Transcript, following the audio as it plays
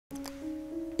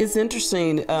It's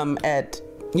interesting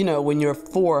when you're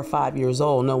 4 or 5 years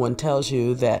old, no one tells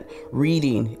you that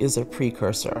reading is a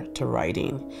precursor to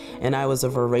writing. And I was a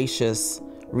voracious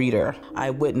reader.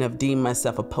 I wouldn't have deemed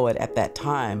myself a poet at that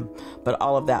time, but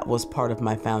all of that was part of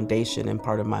my foundation and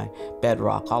part of my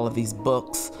bedrock. All of these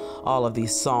books, all of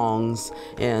these songs,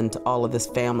 and all of this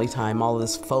family time, all of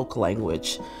this folk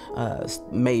language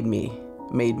made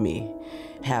me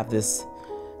have this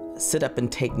sit up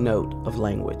and take note of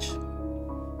language.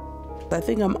 I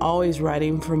think I'm always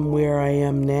writing from where I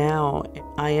am now.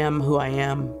 I am who I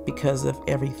am because of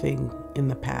everything in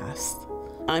the past.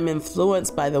 I'm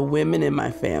influenced by the women in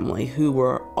my family who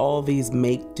were all these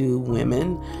make-do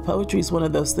women. Poetry is one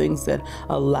of those things that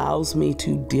allows me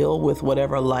to deal with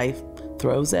whatever life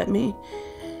throws at me.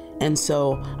 And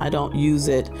so I don't use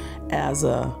it as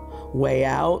a way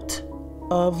out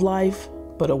of life,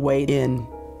 but a way in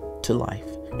to life.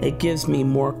 It gives me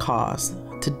more cause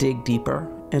to dig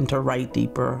deeper and to write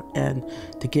deeper and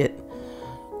to get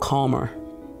calmer.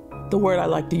 The word I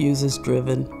like to use is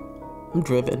driven. I'm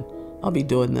driven. I'll be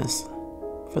doing this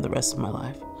for the rest of my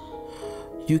life.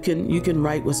 You can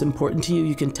write what's important to you.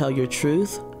 You can tell your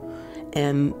truth,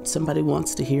 and somebody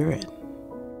wants to hear it.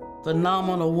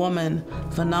 Phenomenal woman,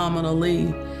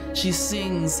 phenomenally. She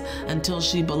sings until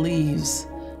she believes.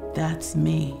 That's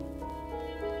me.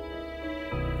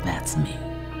 That's me.